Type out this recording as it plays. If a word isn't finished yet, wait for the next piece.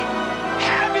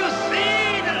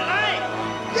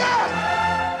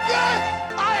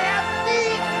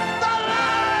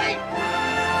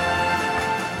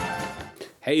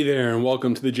Hey there, and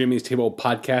welcome to the Jimmy's Table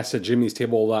podcast at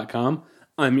jimmystable.com.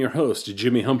 I'm your host,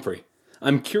 Jimmy Humphrey.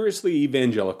 I'm curiously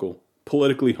evangelical,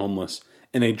 politically homeless,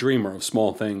 and a dreamer of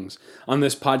small things. On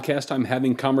this podcast, I'm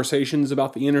having conversations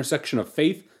about the intersection of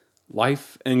faith,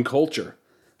 life, and culture.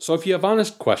 So if you have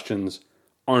honest questions,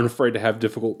 aren't afraid to have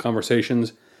difficult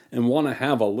conversations, and want to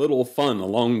have a little fun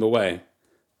along the way,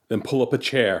 then pull up a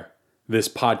chair. This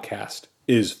podcast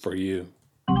is for you.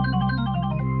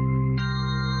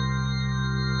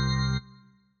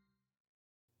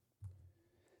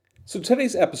 So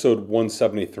today's episode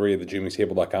 173 of the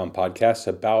Jimmy'sTable.com podcast is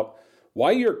about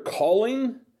why your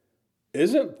calling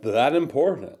isn't that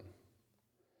important.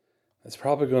 It's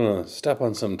probably going to step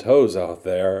on some toes out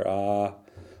there.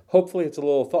 Hopefully it's a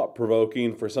little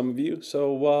thought-provoking for some of you.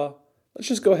 So let's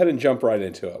just go ahead and jump right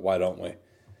into it. Why don't we?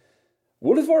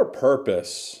 What if our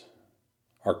purpose,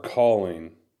 our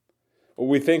calling, what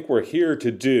we think we're here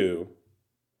to do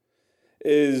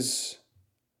is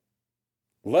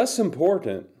less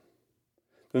important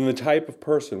than the type of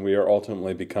person we are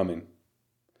ultimately becoming?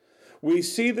 We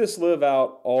see this live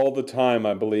out all the time,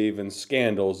 I believe, in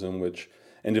scandals in which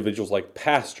individuals like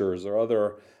pastors or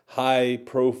other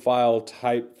high-profile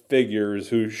type figures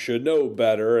who should know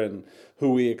better and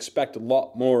who we expect a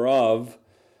lot more of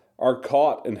are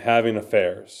caught in having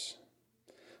affairs.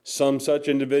 Some such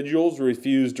individuals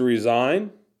refuse to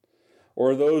resign,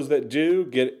 or those that do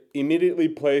get immediately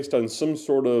placed on some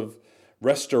sort of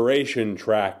restoration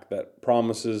track that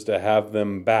promises to have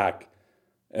them back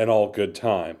in all good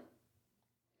time.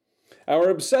 Our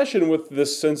obsession with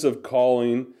this sense of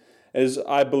calling is,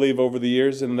 I believe, over the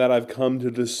years, and that I've come to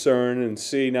discern and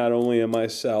see not only in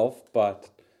myself,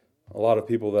 but a lot of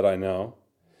people that I know,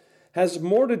 has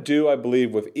more to do, I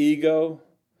believe, with ego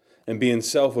and being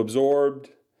self-absorbed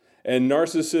and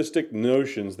narcissistic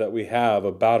notions that we have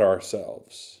about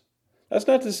ourselves. That's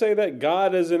not to say that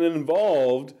God isn't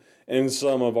involved in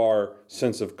some of our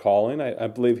sense of calling. I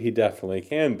believe he definitely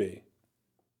can be.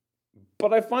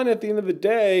 But I find at the end of the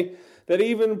day that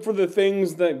even for the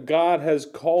things that God has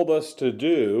called us to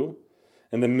do,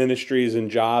 and the ministries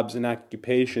and jobs and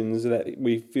occupations that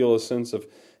we feel a sense of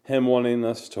him wanting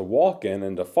us to walk in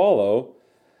and to follow,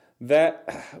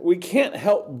 that we can't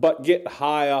help but get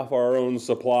high off our own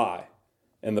supply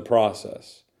in the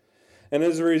process. And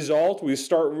as a result, we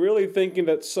start really thinking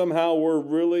that somehow we're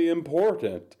really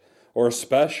important or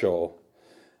special,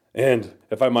 and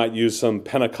if I might use some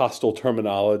Pentecostal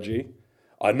terminology,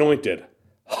 anointed.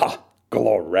 Ha!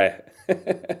 Glory!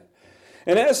 And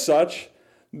as such,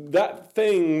 that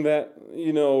thing that,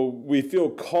 we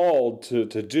feel called to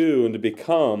do and to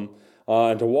become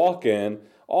and to walk in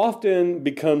often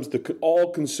becomes the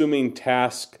all-consuming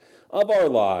task of our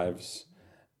lives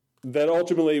that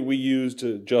ultimately we use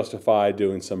to justify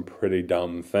doing some pretty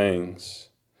dumb things.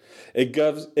 It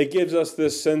gives us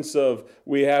this sense of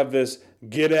we have this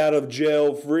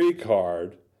get-out-of-jail-free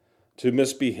card to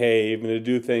misbehave and to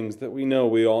do things that we know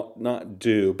we ought not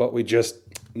do, but we just,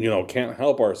 can't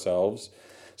help ourselves.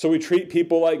 So we treat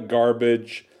people like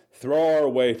garbage, throw our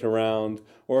weight around,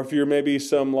 or if you're maybe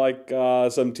some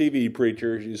TV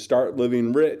preachers, you start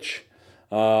living rich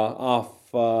off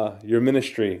your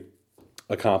ministry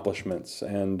accomplishments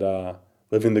and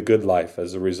living the good life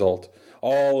as a result,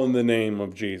 all in the name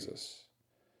of Jesus.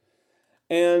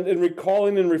 And in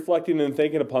recalling and reflecting and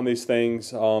thinking upon these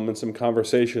things and some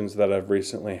conversations that I've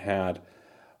recently had,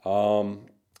 I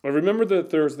remember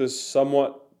that there's this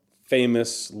somewhat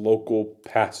famous local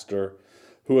pastor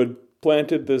who had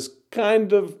planted this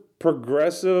kind of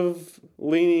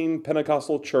progressive-leaning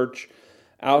Pentecostal church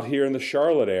out here in the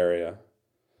Charlotte area,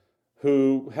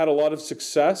 who had a lot of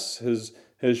success. His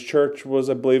church was,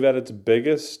 I believe, at its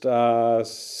biggest,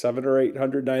 700 or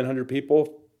 800, 900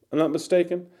 people, if I'm not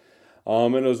mistaken.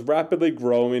 And it was rapidly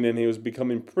growing, and he was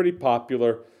becoming pretty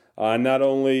popular, not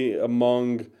only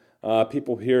among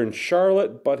people here in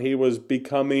Charlotte, but he was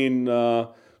becoming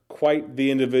quite the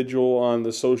individual on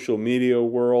the social media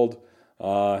world.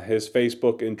 His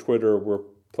Facebook and Twitter were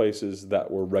places that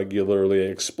were regularly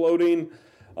exploding,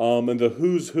 and the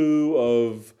who's who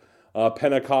of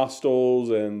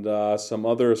Pentecostals and some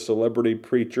other celebrity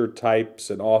preacher types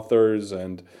and authors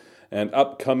and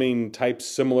upcoming types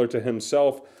similar to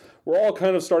himself were all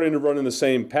kind of starting to run in the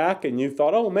same pack, and you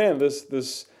thought, oh man,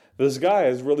 this guy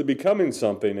is really becoming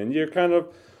something, and you're kind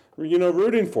of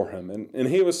rooting for him. And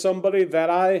he was somebody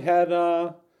that I had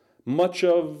much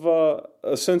of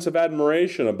a sense of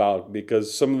admiration about,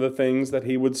 because some of the things that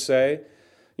he would say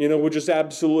would just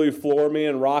absolutely floor me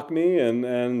and rock me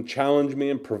and challenge me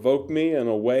and provoke me in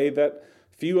a way that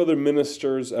few other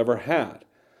ministers ever had.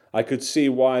 I could see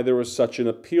why there was such an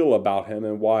appeal about him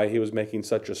and why he was making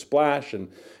such a splash, and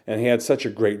he had such a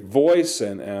great voice,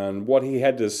 and what he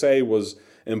had to say was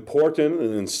important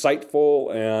and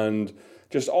insightful and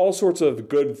just all sorts of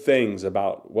good things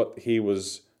about what he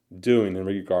was doing in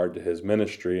regard to his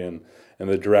ministry and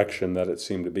the direction that it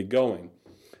seemed to be going.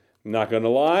 I'm not going to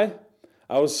lie,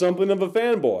 I was something of a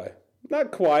fanboy.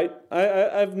 Not quite.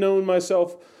 I've known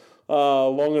myself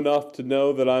long enough to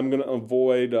know that I'm going to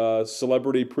avoid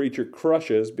celebrity preacher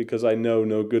crushes because I know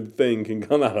no good thing can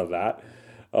come out of that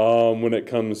when it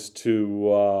comes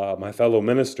to my fellow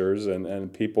ministers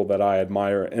and people that I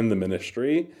admire in the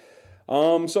ministry.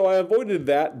 So I avoided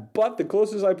that, but the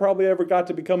closest I probably ever got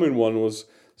to becoming one was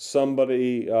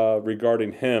somebody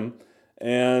regarding him.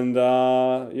 And,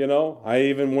 I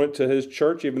even went to his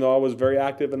church, even though I was very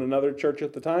active in another church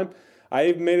at the time. I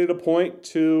even made it a point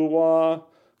to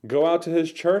go out to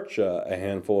his church a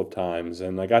handful of times,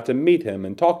 and I got to meet him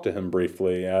and talk to him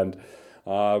briefly, and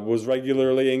was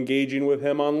regularly engaging with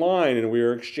him online, and we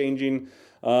were exchanging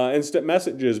instant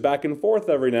messages back and forth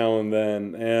every now and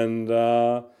then. And,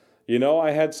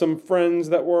 I had some friends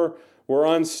that were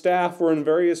on staff or in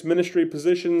various ministry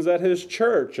positions at his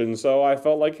church, and so I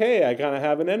felt like, hey, I kind of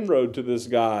have an inroad to this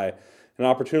guy, an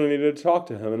opportunity to talk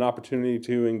to him, an opportunity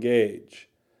to engage.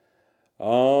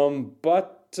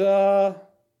 But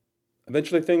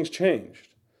eventually things changed.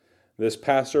 This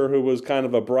pastor, who was kind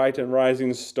of a bright and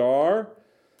rising star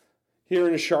here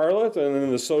in Charlotte and in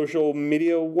the social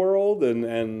media world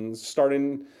and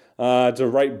starting to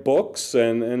write books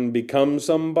and become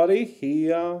somebody,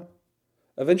 he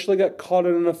eventually got caught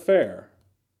in an affair.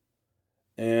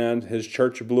 And his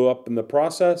church blew up in the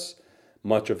process.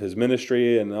 Much of his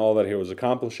ministry and all that he was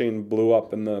accomplishing blew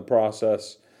up in the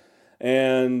process.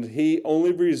 And he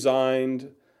only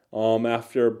resigned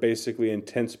after basically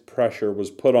intense pressure was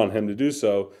put on him to do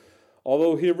so,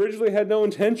 although he originally had no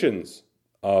intentions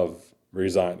of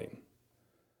resigning.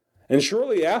 And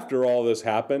shortly after all this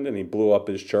happened, and he blew up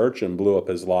his church and blew up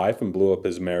his life and blew up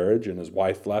his marriage, and his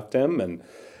wife left him,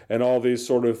 and all these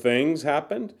sort of things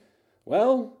happened,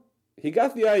 well, he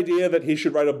got the idea that he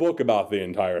should write a book about the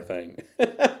entire thing.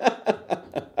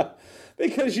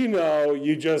 Because,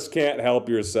 you just can't help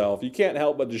yourself. You can't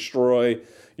help but destroy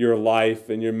your life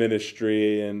and your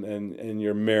ministry and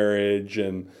your marriage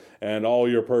and all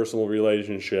your personal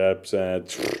relationships.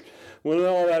 And when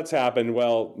all that's happened,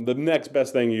 well, the next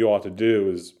best thing you ought to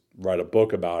do is write a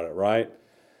book about it, right?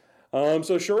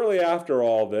 So shortly after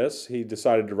all this, he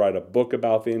decided to write a book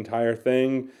about the entire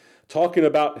thing, talking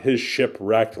about his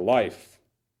shipwrecked life.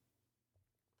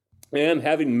 And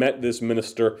having met this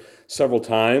minister several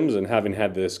times and having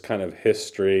had this kind of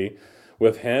history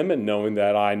with him and knowing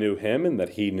that I knew him and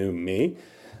that he knew me,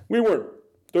 don't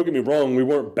get me wrong, we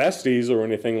weren't besties or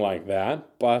anything like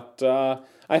that, but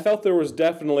I felt there was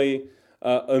definitely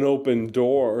an open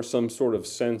door or some sort of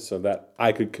sense of that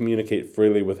I could communicate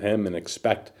freely with him and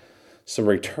expect some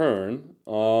return.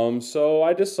 So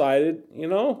I decided,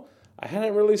 I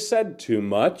hadn't really said too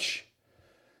much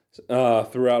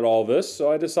throughout all this,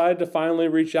 so I decided to finally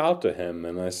reach out to him,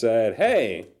 and I said,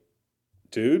 hey,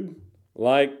 dude,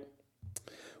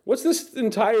 what's this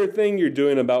entire thing you're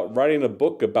doing about writing a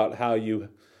book about how you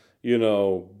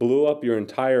blew up your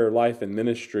entire life and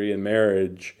ministry and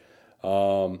marriage,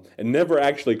 and never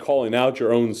actually calling out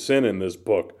your own sin in this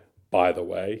book, by the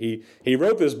way. He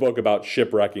wrote this book about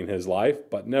shipwrecking his life,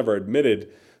 but never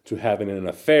admitted to having an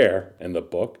affair in the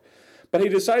book. But he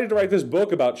decided to write this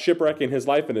book about shipwrecking his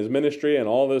life and his ministry and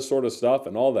all this sort of stuff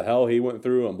and all the hell he went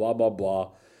through and blah, blah,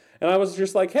 blah. And I was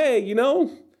just like, hey,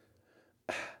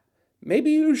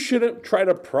 maybe you shouldn't try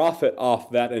to profit off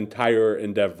that entire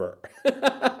endeavor.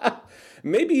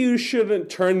 Maybe you shouldn't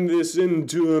turn this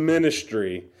into a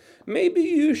ministry. Maybe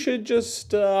you should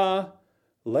just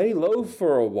lay low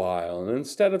for a while. And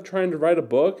instead of trying to write a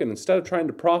book and instead of trying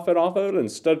to profit off of it,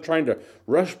 instead of trying to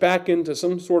rush back into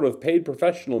some sort of paid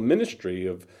professional ministry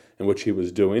in which he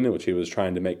was doing, in which he was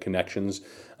trying to make connections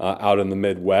out in the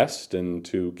Midwest and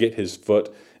to get his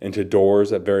foot into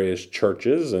doors at various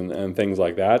churches and things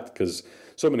like that, because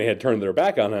so many had turned their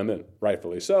back on him, and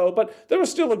rightfully so, but there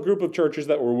was still a group of churches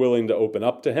that were willing to open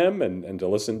up to him and to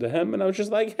listen to him, and I was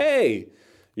just like, hey,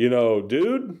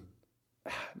 dude,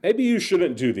 maybe you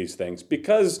shouldn't do these things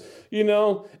because,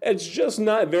 it's just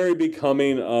not very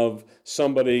becoming of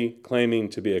somebody claiming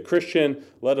to be a Christian,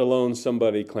 let alone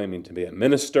somebody claiming to be a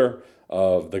minister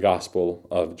of the gospel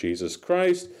of Jesus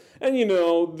Christ. And,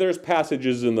 there's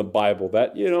passages in the Bible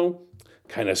that,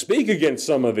 kind of speak against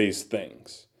some of these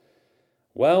things.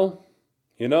 Well,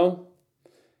 he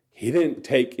didn't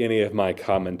take any of my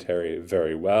commentary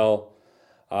very well.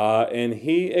 and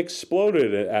he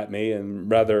exploded at me in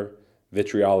rather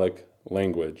vitriolic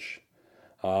language.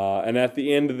 And at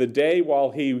the end of the day,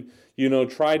 while he,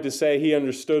 tried to say he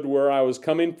understood where I was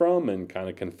coming from and kind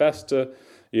of confessed to,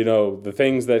 the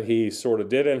things that he sort of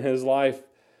did in his life,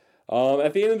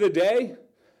 at the end of the day,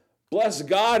 bless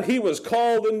God, he was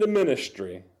called into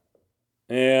ministry.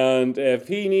 And if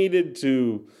he needed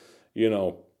to,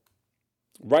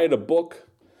 write a book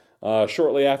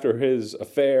shortly after his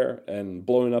affair and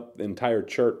blowing up the entire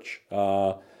church,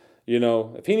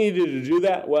 if he needed to do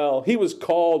that, well, he was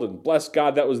called, and bless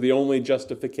God, that was the only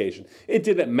justification. It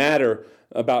didn't matter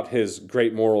about his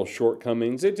great moral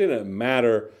shortcomings. It didn't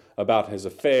matter about his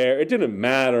affair. It didn't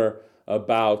matter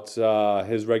about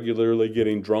his regularly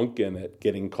getting drunk and it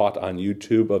getting caught on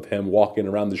YouTube of him walking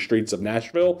around the streets of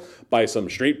Nashville by some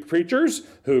street preachers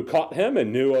who caught him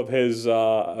and knew of his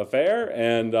affair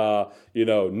and,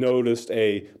 noticed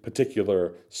a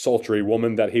particular sultry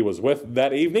woman that he was with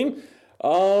that evening.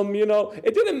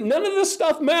 It didn't, none of this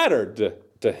stuff mattered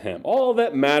to him. All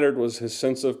that mattered was his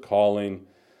sense of calling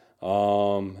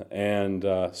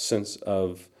and sense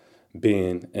of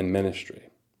being in ministry.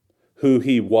 Who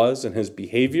he was and his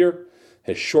behavior,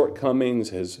 his shortcomings,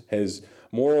 his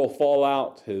moral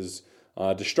fallout, his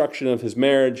destruction of his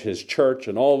marriage, his church,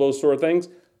 and all those sort of things,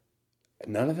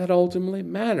 none of that ultimately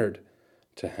mattered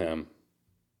to him.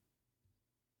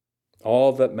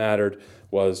 All that mattered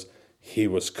was he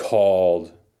was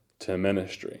called to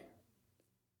ministry.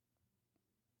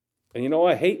 And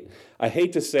I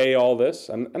hate to say all this.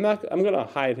 I'm going to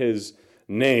hide his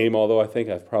name, although I think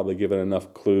I've probably given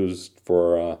enough clues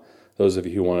for those of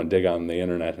you who want to dig on the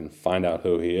internet and find out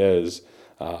who he is.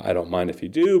 I don't mind if you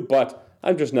do, but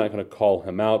I'm just not going to call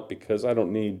him out because I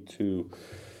don't need to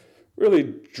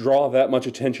really draw that much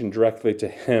attention directly to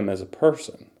him as a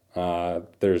person.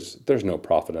 There's no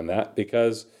profit in that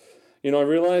because, I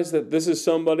realized that this is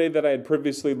somebody that I had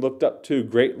previously looked up to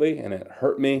greatly, and it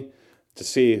hurt me to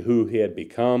see who he had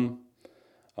become.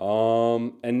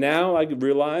 And now I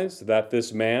realize that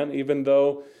this man, even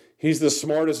though he's the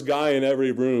smartest guy in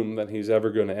every room that he's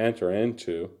ever going to enter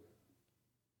into,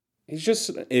 he's just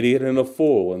an idiot and a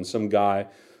fool and some guy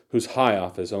who's high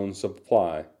off his own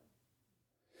supply.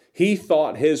 He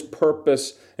thought his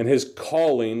purpose and his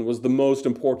calling was the most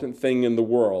important thing in the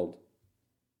world.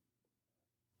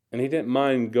 And he didn't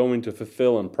mind going to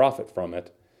fulfill and profit from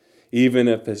it, even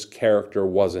if his character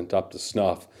wasn't up to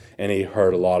snuff and he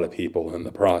hurt a lot of people in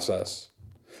the process.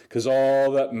 Because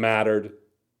all that mattered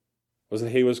was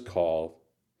that he was called.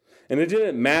 And it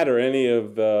didn't matter any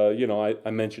of the, I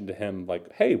mentioned to him,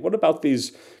 like, hey, what about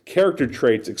these character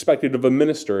traits expected of a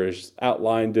minister as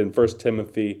outlined in 1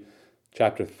 Timothy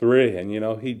chapter 3?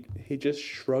 And, he just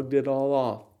shrugged it all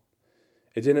off.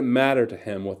 It didn't matter to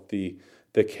him what the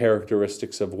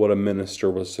characteristics of what a minister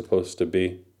was supposed to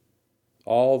be.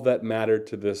 All that mattered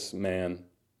to this man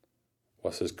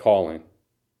was his calling.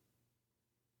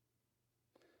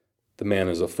 The man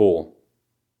is a fool.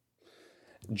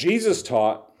 Jesus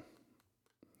taught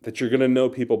that you're going to know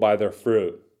people by their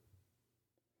fruit.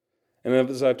 And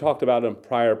as I've talked about in a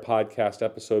prior podcast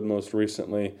episode most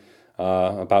recently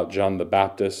about John the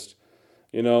Baptist,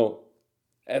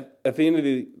 at the end of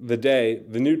the day,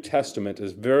 the New Testament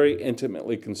is very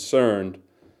intimately concerned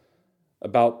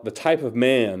about the type of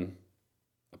man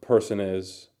a person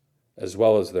is, as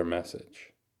well as their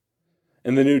message.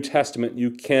 In the New Testament,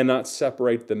 you cannot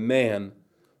separate the man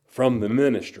from the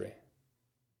ministry.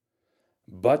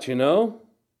 But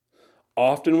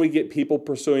often we get people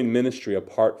pursuing ministry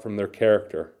apart from their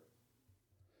character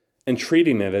and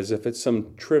treating it as if it's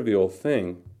some trivial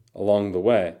thing along the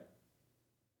way.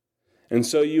 And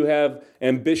so you have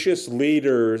ambitious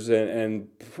leaders and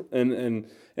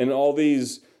all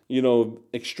these,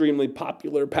 extremely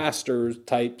popular pastors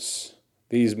types,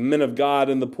 these men of God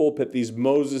in the pulpit, these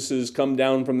Moseses come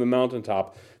down from the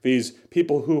mountaintop, these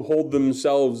people who hold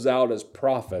themselves out as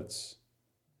prophets.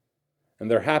 And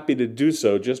they're happy to do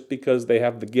so just because they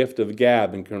have the gift of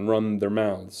gab and can run their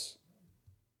mouths.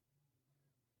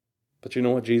 But you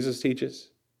know what Jesus teaches?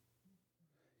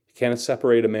 You can't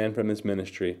separate a man from his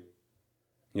ministry.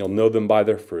 You'll know them by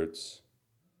their fruits.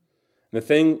 And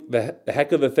the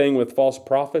heck of the thing with false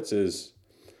prophets is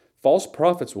false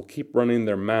prophets will keep running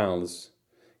their mouths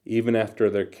even after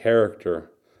their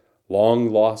character long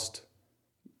lost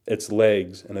its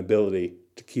legs and ability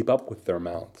to keep up with their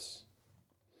mouths.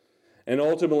 And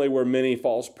ultimately where many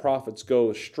false prophets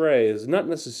go astray is not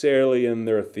necessarily in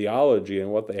their theology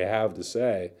and what they have to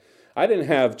say. I didn't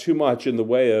have too much in the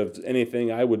way of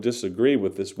anything I would disagree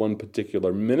with this one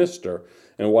particular minister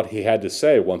and what he had to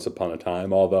say once upon a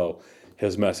time, although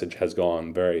his message has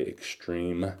gone very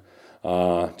extreme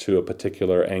to a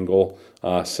particular angle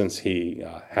since he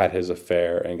had his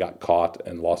affair and got caught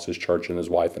and lost his church and his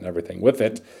wife and everything with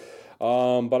it.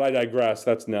 But I digress.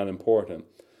 That's not important.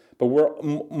 But where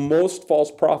most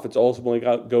false prophets ultimately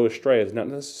go astray is not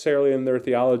necessarily in their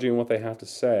theology and what they have to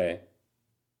say,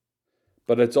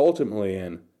 but it's ultimately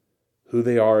in who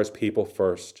they are as people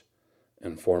first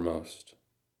and foremost.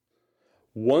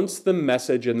 Once the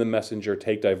message and the messenger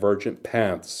take divergent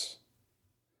paths,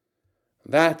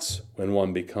 that's when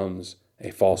one becomes a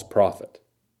false prophet.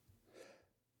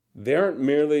 They aren't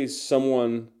merely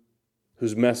someone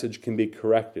whose message can be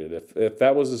corrected. If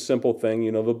that was a simple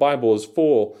thing, the Bible is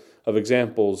full of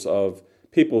examples of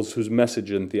peoples whose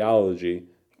message and theology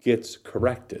gets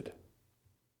corrected.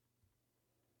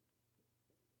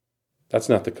 That's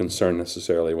not the concern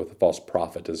necessarily with a false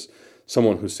prophet, is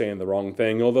someone who's saying the wrong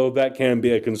thing, although that can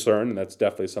be a concern, and that's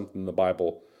definitely something the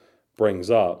Bible brings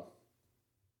up.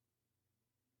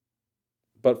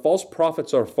 But false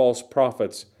prophets are false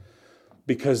prophets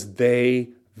because they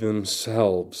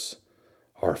themselves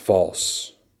are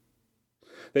false.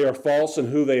 They are false in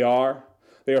who they are.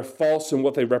 They are false in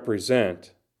what they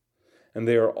represent. And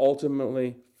they are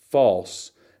ultimately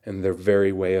false in their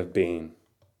very way of being.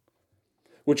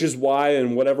 Which is why,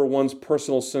 in whatever one's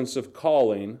personal sense of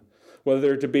calling,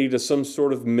 whether it be to some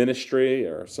sort of ministry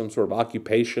or some sort of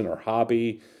occupation or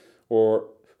hobby, or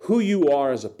who you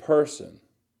are as a person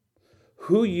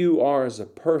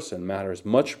matters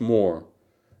much more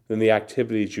than the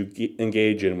activities you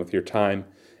engage in with your time,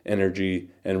 energy,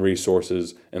 and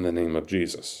resources in the name of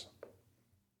Jesus.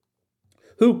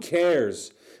 Who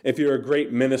cares if you're a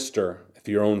great minister if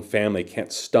your own family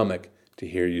can't stomach to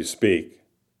hear you speak?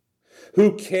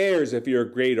 Who cares if you're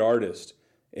a great artist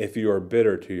if you are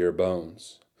bitter to your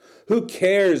bones? Who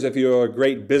cares if you're a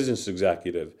great business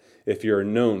executive if you're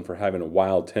known for having a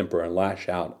wild temper and lash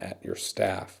out at your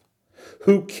staff?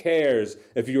 Who cares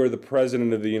if you are the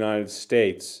President of the United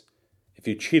States if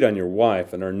you cheat on your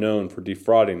wife and are known for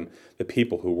defrauding the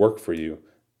people who work for you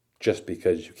just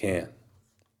because you can?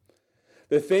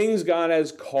 The things God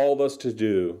has called us to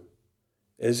do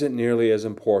isn't nearly as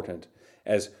important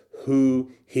as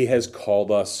who He has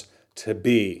called us to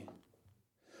be.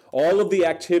 All of the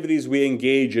activities we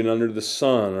engage in under the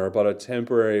sun are but a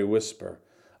temporary whisper,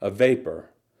 a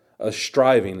vapor, a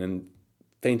striving and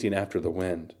fainting after the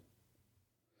wind.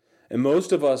 And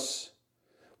most of us,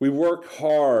 we work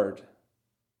hard.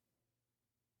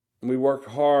 We work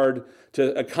hard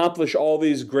to accomplish all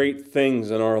these great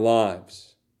things in our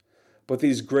lives. But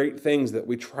these great things that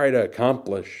we try to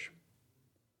accomplish,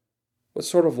 what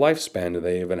sort of lifespan do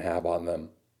they even have on them?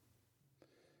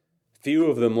 Few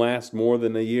of them last more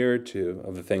than a year or two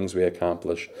of the things we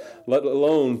accomplish, let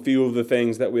alone few of the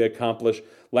things that we accomplish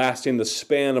lasting the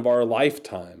span of our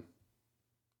lifetime.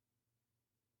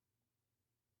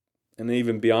 And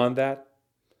even beyond that,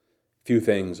 few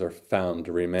things are found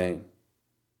to remain.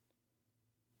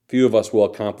 Few of us will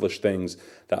accomplish things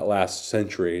that last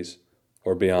centuries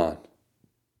or beyond.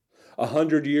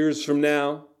 100 years from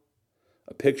now,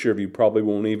 a picture of you probably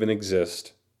won't even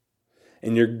exist.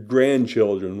 And your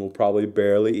grandchildren will probably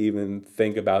barely even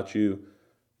think about you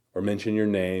or mention your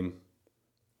name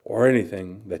or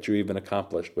anything that you even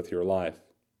accomplished with your life.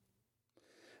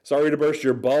 Sorry to burst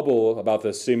your bubble about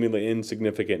the seemingly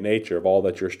insignificant nature of all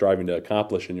that you're striving to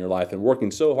accomplish in your life and working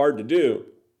so hard to do.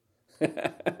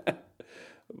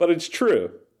 But it's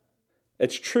true.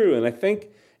 It's true. And I think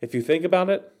if you think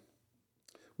about it,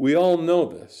 we all know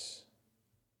this.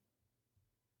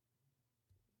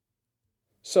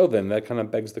 So then, that kind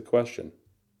of begs the question.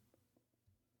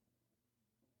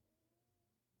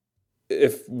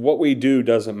 If what we do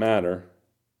doesn't matter,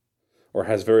 or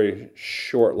has very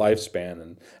short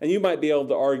lifespan, and you might be able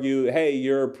to argue, hey,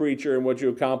 you're a preacher and what you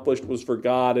accomplished was for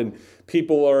God, and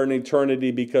people are in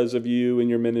eternity because of you and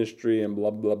your ministry and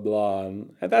blah, blah, blah,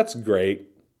 and that's great.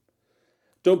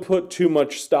 Don't put too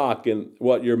much stock in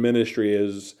what your ministry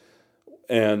is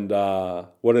and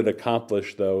what it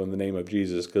accomplished, though, in the name of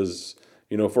Jesus, because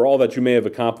for all that you may have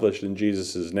accomplished in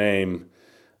Jesus' name,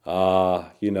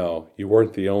 you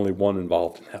weren't the only one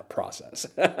involved in that process.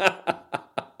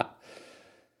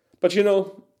 But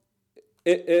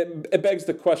it begs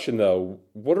the question, though,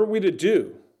 what are we to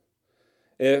do?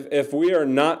 If we are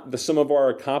not the sum of our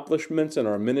accomplishments and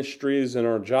our ministries and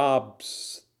our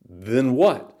jobs, then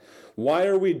what? Why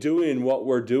are we doing what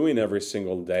we're doing every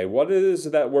single day? What is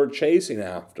it that we're chasing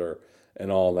after in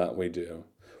all that we do?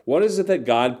 What is it that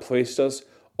God placed us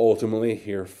ultimately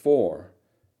here for,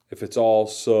 if it's all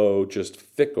so just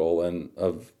fickle and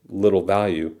of little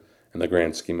value in the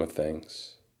grand scheme of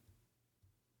things?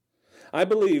 I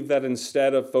believe that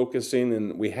instead of focusing,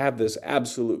 and we have this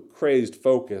absolute crazed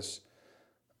focus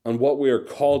on what we are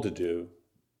called to do,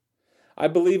 I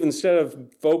believe instead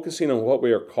of focusing on what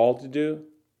we are called to do,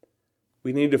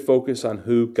 we need to focus on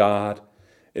who God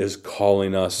is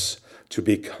calling us to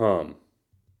become.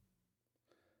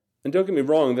 And don't get me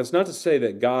wrong, that's not to say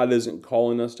that God isn't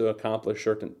calling us to accomplish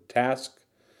certain tasks,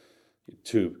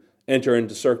 to enter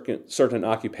into certain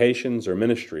occupations or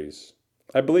ministries.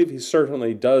 I believe He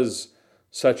certainly does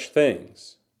such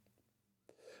things.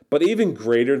 But even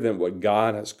greater than what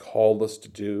God has called us to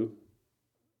do,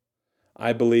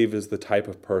 I believe is the type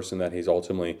of person that He's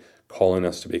ultimately calling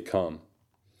us to become.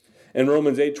 In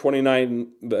Romans 8:29,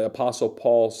 the Apostle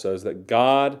Paul says that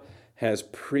God has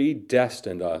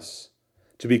predestined us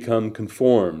to become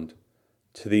conformed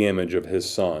to the image of His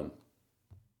Son.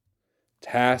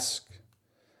 Tasks,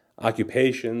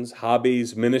 occupations,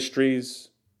 hobbies, ministries,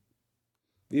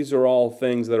 these are all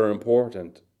things that are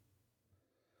important,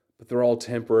 but they're all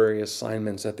temporary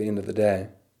assignments at the end of the day.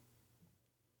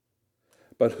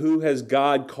 But who has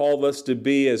God called us to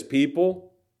be as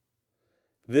people?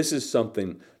 This is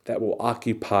something that will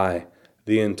occupy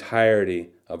the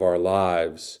entirety of our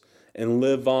lives and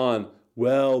live on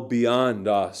well beyond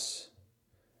us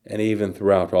and even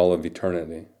throughout all of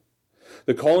eternity.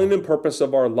 The calling and purpose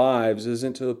of our lives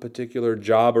isn't to a particular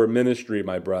job or ministry,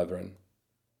 my brethren.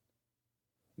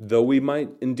 Though we might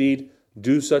indeed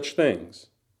do such things,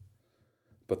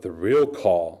 but the real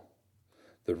call,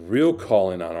 the real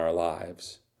calling on our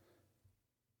lives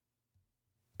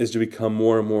is to become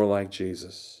more and more like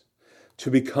Jesus,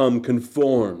 to become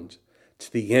conformed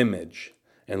to the image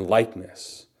and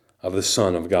likeness of the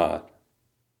Son of God.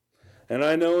 And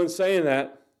I know in saying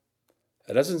that,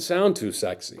 it doesn't sound too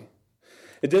sexy.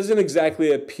 It doesn't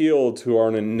exactly appeal to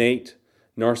our innate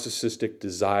narcissistic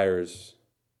desires.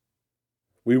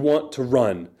 We want to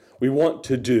run, we want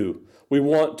to do, we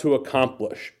want to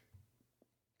accomplish.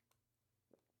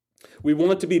 We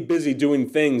want to be busy doing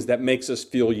things that makes us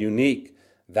feel unique,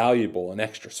 valuable, and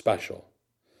extra special.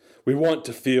 We want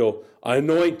to feel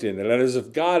anointed, and as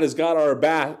if God has got our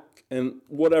back in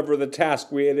whatever the task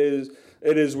it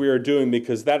is we are doing,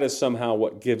 because that is somehow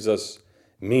what gives us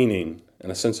meaning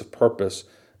and a sense of purpose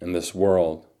in this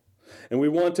world. And we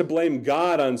want to blame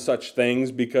God on such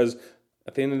things because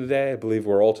at the end of the day, I believe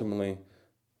we're ultimately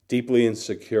deeply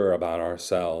insecure about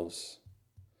ourselves.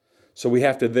 So we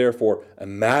have to therefore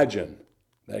imagine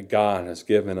that God has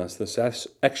given us this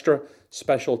extra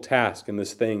special task and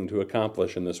this thing to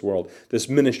accomplish in this world, this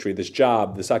ministry, this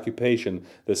job, this occupation,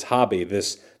 this hobby,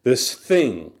 this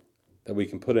thing that we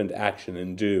can put into action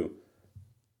and do.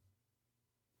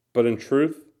 But in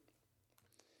truth,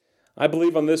 I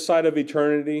believe on this side of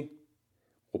eternity,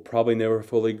 we'll probably never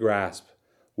fully grasp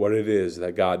what it is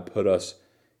that God put us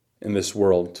in this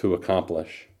world to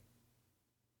accomplish.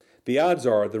 The odds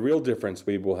are the real difference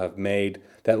we will have made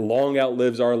that long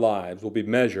outlives our lives will be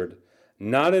measured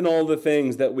not in all the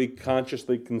things that we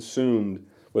consciously consumed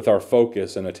with our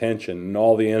focus and attention and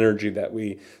all the energy that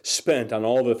we spent on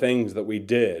all the things that we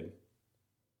did,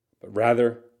 but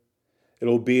rather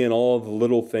it'll be in all the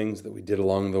little things that we did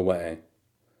along the way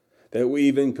that we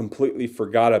even completely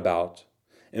forgot about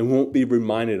and won't be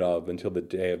reminded of until the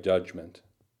day of judgment.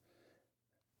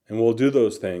 And we'll do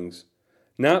those things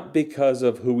not because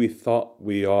of who we thought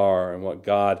we are and what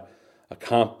God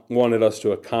wanted us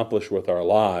to accomplish with our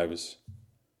lives.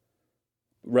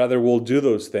 Rather, we'll do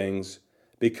those things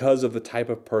because of the type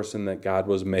of person that God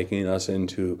was making us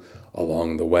into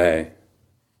along the way.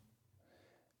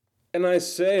 And I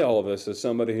say all of this as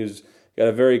somebody who's got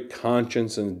a very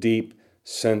conscious and deep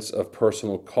sense of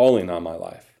personal calling on my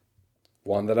life,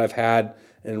 one that I've had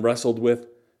and wrestled with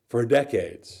for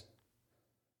decades.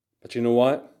 But you know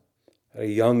what? At a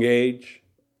young age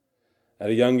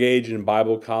in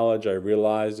Bible college, I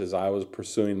realized as I was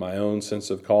pursuing my own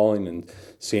sense of calling and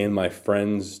seeing my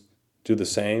friends do the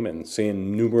same and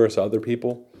seeing numerous other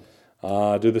people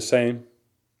do the same,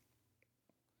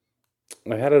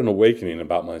 I had an awakening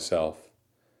about myself.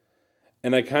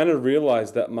 And I kind of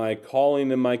realized that my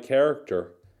calling and my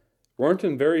character weren't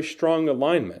in very strong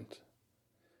alignment,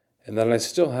 and that I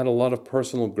still had a lot of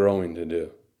personal growing to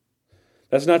do.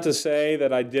 That's not to say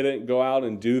that I didn't go out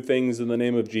and do things in the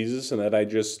name of Jesus and that I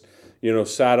just,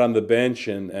 sat on the bench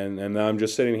and I'm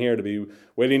just sitting here to be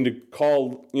waiting to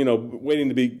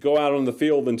go out on the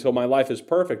field until my life is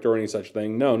perfect or any such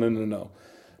thing. No.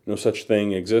 No such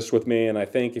thing exists with me. And I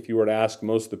think if you were to ask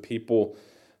most of the people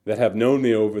that have known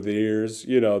me over the years,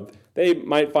 they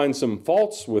might find some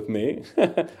faults with me.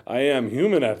 I am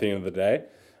human at the end of the day.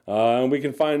 And we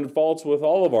can find faults with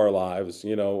all of our lives,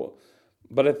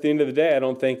 But at the end of the day, I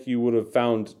don't think you would have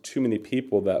found too many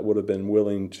people that would have been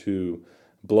willing to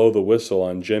blow the whistle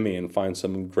on Jimmy and find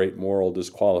some great moral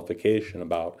disqualification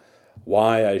about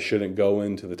why I shouldn't go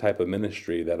into the type of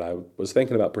ministry that I was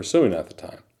thinking about pursuing at the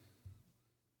time.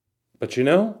 But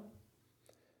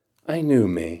I knew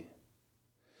me.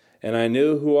 And I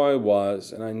knew who I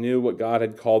was, and I knew what God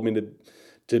had called me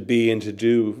to be and to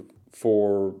do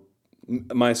for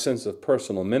my sense of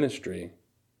personal ministry.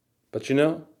 But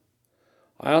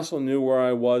I also knew where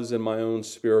I was in my own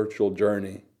spiritual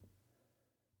journey.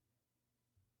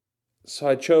 So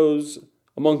I chose,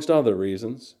 amongst other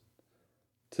reasons,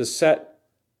 to set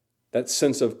that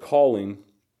sense of calling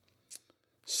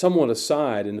somewhat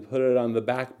aside and to put it on the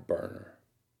back burner.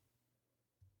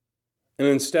 And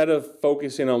instead of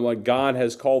focusing on what God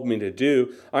has called me to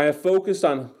do, I have focused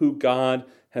on who God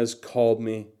has called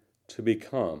me to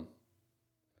become.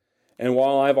 And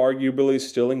while I've arguably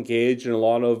still engaged in a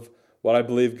lot of what I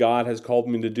believe God has called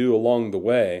me to do along the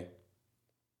way,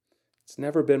 it's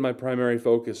never been my primary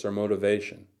focus or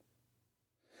motivation.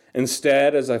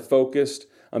 Instead, as I focused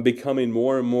on becoming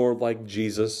more and more like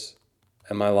Jesus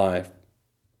in my life,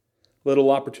 little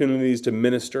opportunities to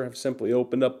minister have simply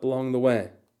opened up along the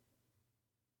way.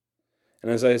 And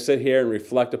as I sit here and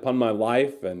reflect upon my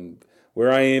life and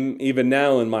where I am even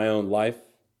now in my own life,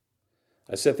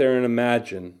 I sit there and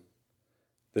imagine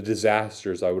the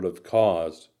disasters I would have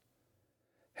caused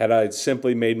had I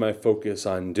simply made my focus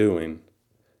on doing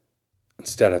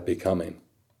instead of becoming.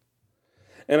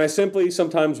 And I simply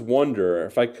sometimes wonder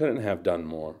if I couldn't have done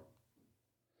more.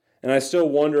 And I still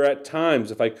wonder at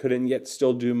times if I couldn't yet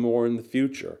still do more in the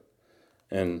future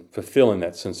and fulfilling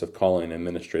that sense of calling and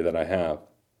ministry that I have.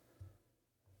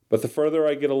 But the further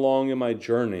I get along in my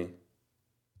journey,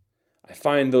 I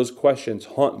find those questions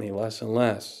haunt me less and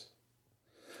less.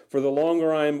 For the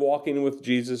longer I am walking with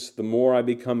Jesus, the more I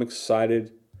become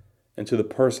excited into the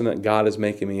person that God is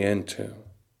making me into.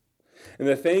 And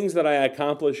the things that I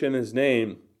accomplish in His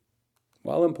name,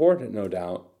 while important, no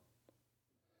doubt,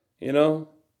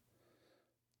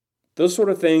 those sort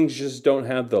of things just don't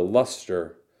have the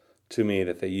luster to me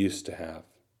that they used to have.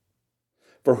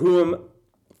 For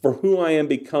who I am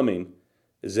becoming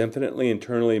is infinitely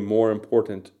internally more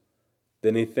important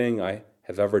than anything I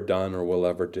have ever done or will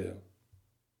ever do.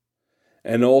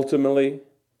 And ultimately,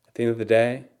 at the end of the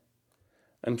day,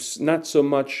 I'm not so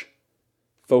much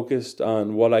focused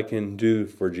on what I can do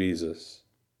for Jesus.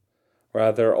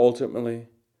 Rather, ultimately,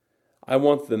 I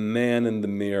want the man in the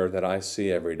mirror that I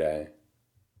see every day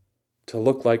to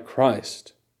look like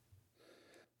Christ.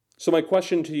 So my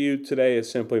question to you today is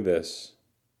simply this.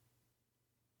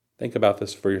 Think about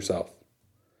this for yourself.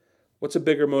 What's a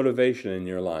bigger motivation in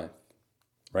your life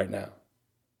right now?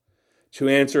 To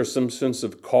answer some sense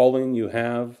of calling you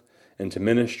have into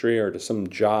ministry or to some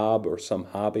job or some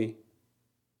hobby?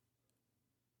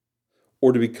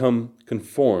 Or to become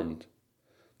conformed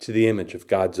to the image of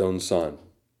God's own Son?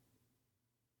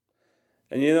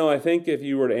 And I think if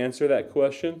you were to answer that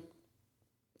question,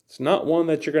 it's not one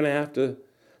that you're going to have to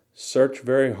search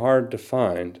very hard to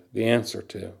find the answer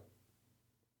to.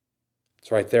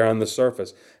 It's right there on the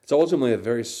surface. It's ultimately a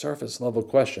very surface level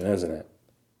question, isn't it?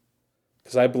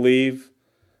 Because I believe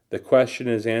the question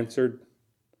is answered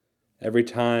every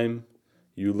time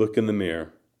you look in the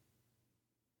mirror.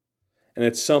 And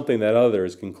it's something that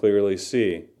others can clearly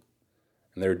see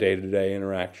in their day-to-day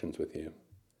interactions with you.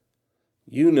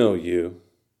 You know you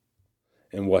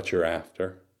and what you're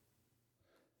after.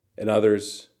 And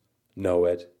others know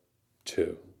it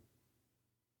too.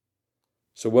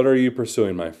 So what are you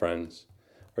pursuing, my friends?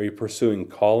 Are you pursuing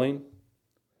calling?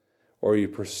 Or are you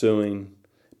pursuing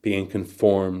being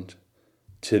conformed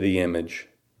to the image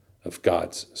of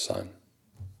God's Son?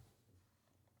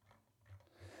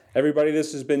 Everybody,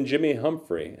 this has been Jimmy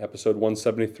Humphrey, episode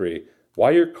 173.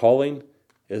 Why your calling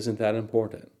isn't that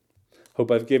important. Hope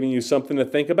I've given you something to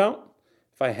think about.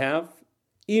 If I have,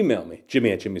 email me,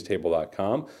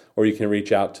 jimmy@jimmystable.com, or you can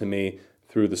reach out to me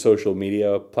through the social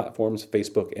media platforms,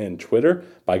 Facebook and Twitter,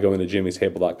 by going to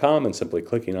jimmystable.com and simply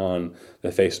clicking on the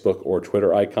Facebook or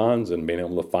Twitter icons and being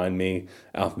able to find me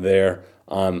out there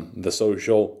on the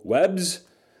social webs.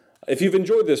 If you've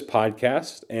enjoyed this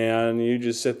podcast and you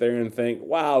just sit there and think,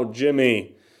 wow,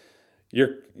 Jimmy,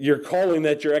 your calling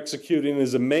that you're executing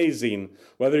is amazing,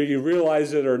 whether you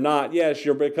realize it or not. Yes,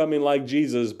 you're becoming like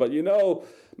Jesus, but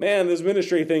man, this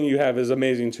ministry thing you have is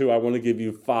amazing too. I want to give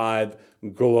you 5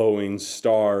 glowing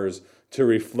stars to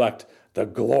reflect the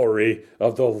glory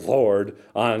of the Lord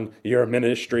on your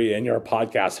ministry and your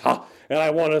podcast. Ha! And I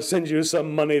want to send you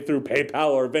some money through PayPal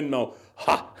or Venmo.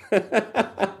 Ha!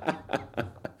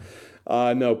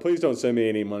 No, please don't send me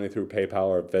any money through PayPal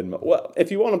or Venmo. Well,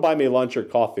 if you want to buy me lunch or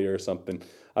coffee or something,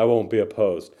 I won't be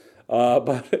opposed.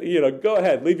 But, go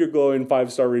ahead, leave your glowing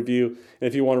 5-star review. And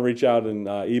if you want to reach out and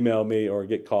email me or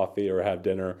get coffee or have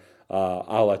dinner,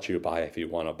 I'll let you buy if you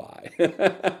want to buy.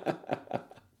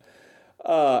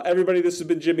 Everybody, this has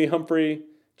been Jimmy Humphrey,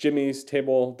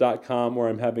 jimmystable.com, where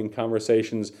I'm having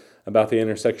conversations about the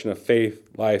intersection of faith,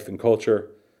 life, and culture.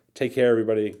 Take care,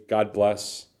 everybody. God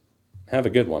bless. Have a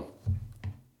good one.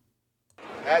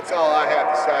 That's all I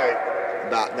have to say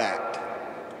about that.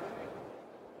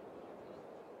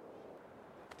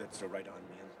 That's so right on,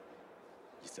 man.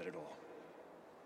 You said it all.